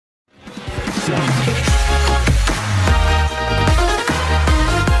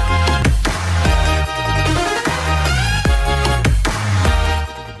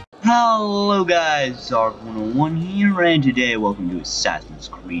Hello guys, Zark101 here, and today welcome to Assassin's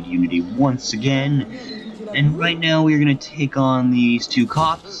Creed Unity once again. And right now we are going to take on these two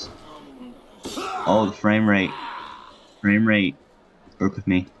cops. Oh, the frame rate. Frame rate. Work with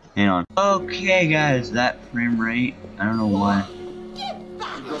me. Hang on. Okay guys, that frame rate, I don't know why.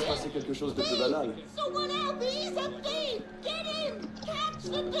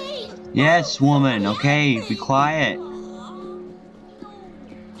 Yes, woman, okay, be quiet.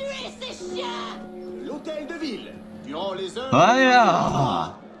 Oh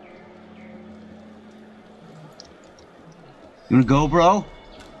yeah! You wanna go, bro?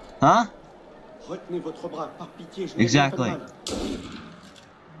 Huh? Exactly.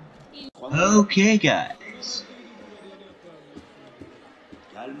 Okay, guys.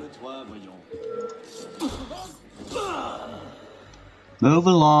 Move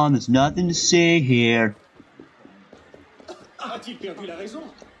along, there's nothing to see here.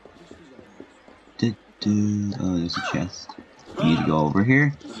 Oh, there's a chest. You need to go over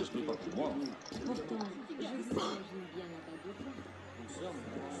here.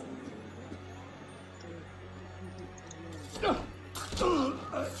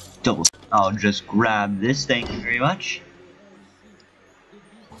 Double. I'll just grab this, thank you very much.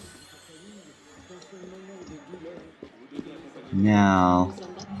 Now,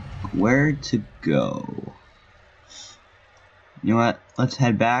 where to go? You know what? Let's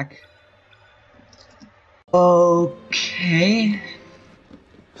head back. Okay.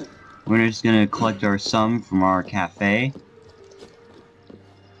 We're just gonna collect our sum from our cafe.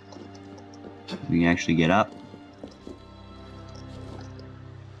 We can actually get up.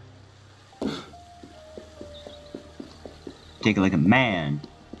 Take it like a man.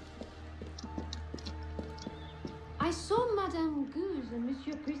 I saw Madame Gouze and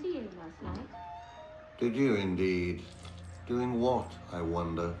Monsieur Brissier last night. Did you indeed? Doing what, I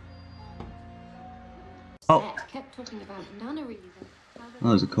wonder? Oh. Kept talking about nunneries and Oh,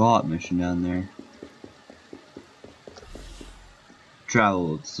 there's a co-op mission down there.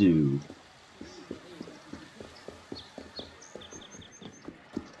 Travel to.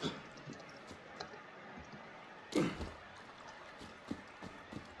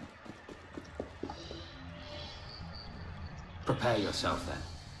 Prepare yourself then.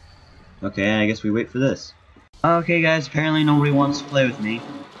 Okay, I guess we wait for this. Okay guys, apparently nobody wants to play with me.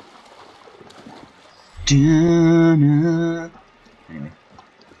 Anyway.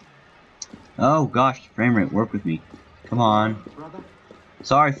 Oh gosh, frame rate, work with me. Come on.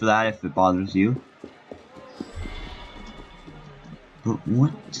 Sorry for that if it bothers you. But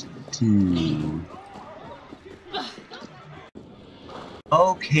what to do?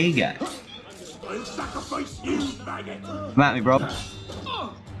 Okay guys. Come at me, bro.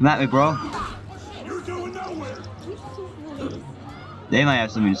 Come at me, bro. They might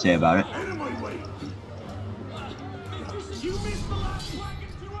have something to say about it.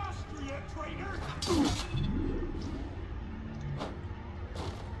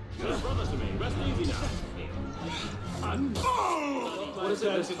 What is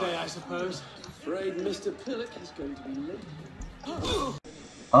it today, I suppose? Afraid Mr. Pillock is going to be late.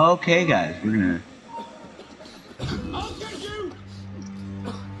 Okay, guys, we're gonna.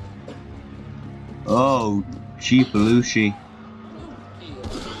 Oh, Chief Belushi.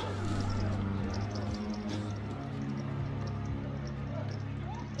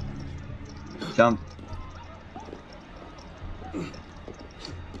 Jump.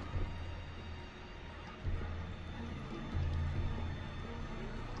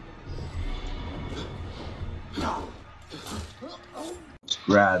 Let's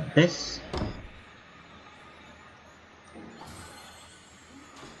grab this.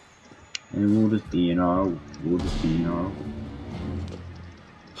 And we'll just be in our,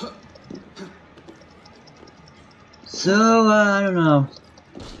 So, I don't know.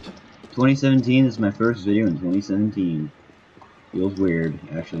 2017 is my first video in 2017. Feels weird.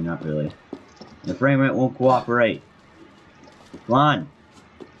 Actually, not really. The frame rate won't cooperate. Come on.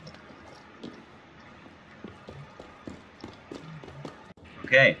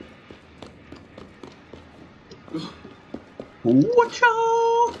 Okay. Watch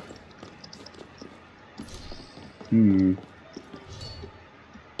out!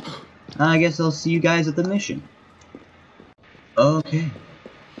 I guess I'll see you guys at the mission. Okay.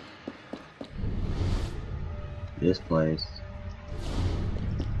 This place.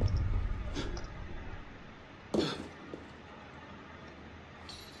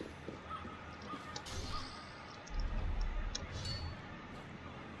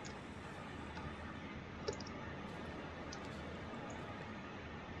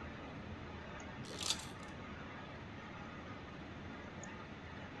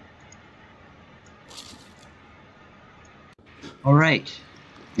 Alright.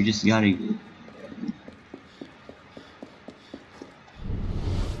 We just gotta...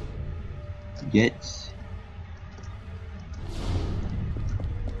 get...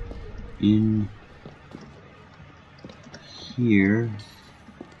 in... here...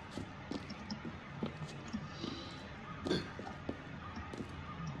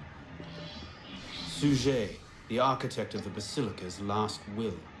 Sujet, the architect of the Basilica's last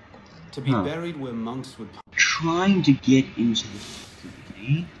will. To be buried where monks would... Trying to get into the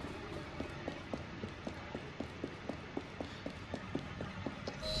facility.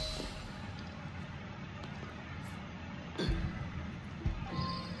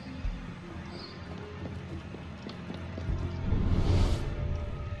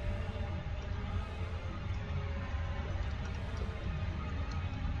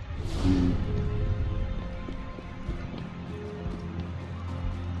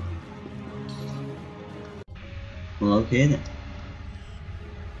 Well, okay then.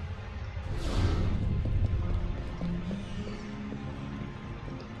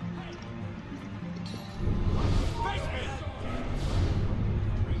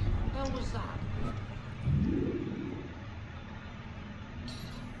 What was that?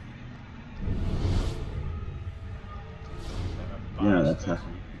 Yeah, that's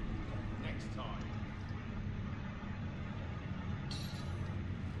happening.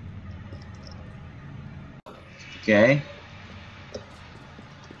 Okay.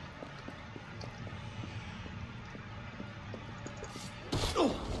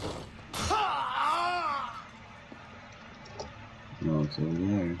 No, it's over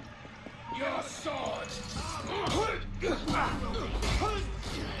there. Your sword!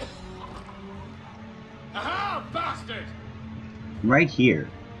 Aha, bastard! Right here.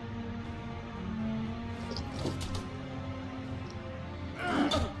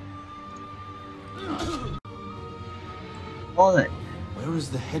 All that. Where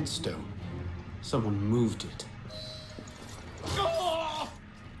is the headstone? Someone moved it.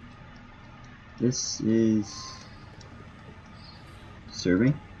 This is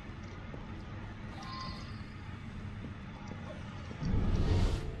serving.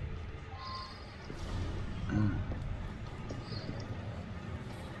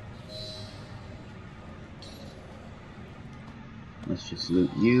 Let's just loot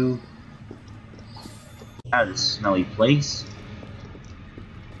you out of this smelly place.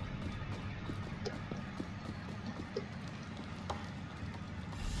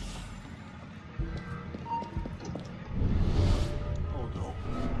 Hold on.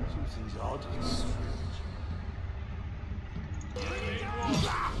 Something's odd.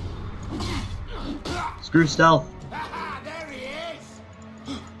 Screw stealth. There he is!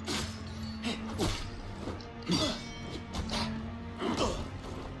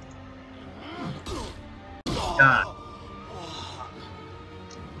 God.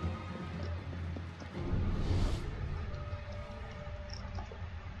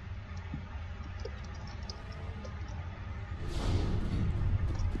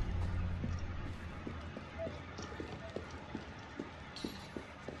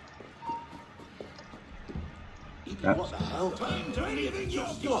 What the hell? Do anything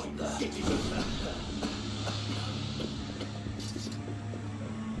you've got there.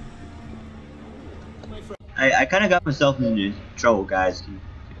 I kind of got myself into trouble, guys.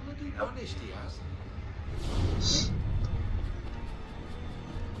 Bloody honest he has.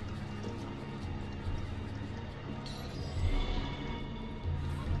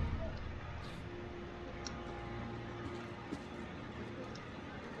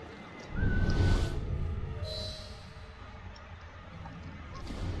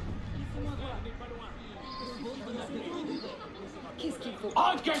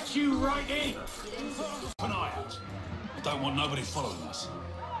 I'll get you right in! Keep an eye out. I don't want nobody following us.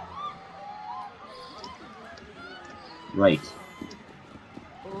 Right.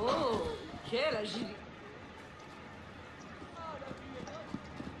 Oh, quelle agilité!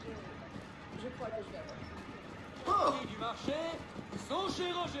 Je crois que je vais avoir. Du marché, sont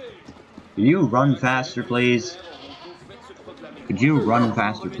chez Roger. Can you run faster, please? Could you run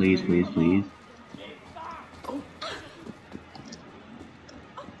faster, please, please, please?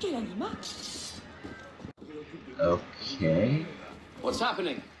 Quel animal! Okay. What's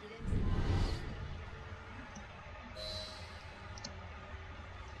happening?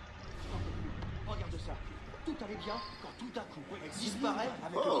 Regarde ça. Tout allait bien quand tout à coup, elle disparaît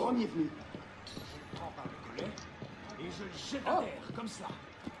avec le premier venu. Je le prends par le collet et je le jette à terre, comme ça.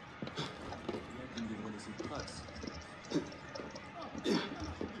 Bien qu'il devrait laisser de traces.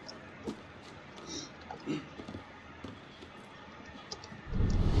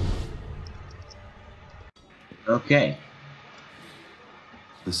 Okay.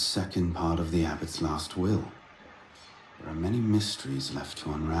 The second part of the Abbot's last will. There are many mysteries left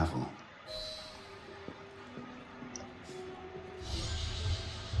to unravel.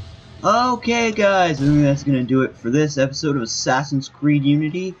 Okay guys, I think that's gonna do it for this episode of Assassin's Creed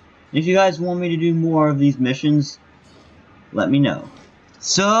Unity. If you guys want me to do more of these missions, let me know.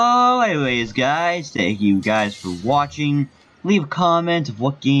 So anyways guys, thank you guys for watching. Leave a comment of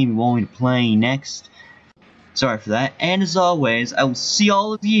what game you want me to play next. Sorry for that. And as always, I will see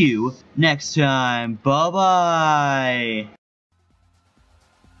all of you next time. Bye bye.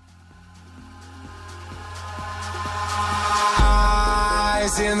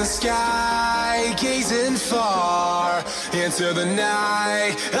 Eyes in the sky, gazing far into the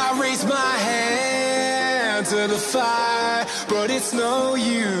night. I raise my hand to the fire, but it's no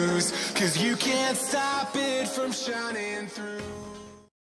use, 'cause you can't stop it from shining through.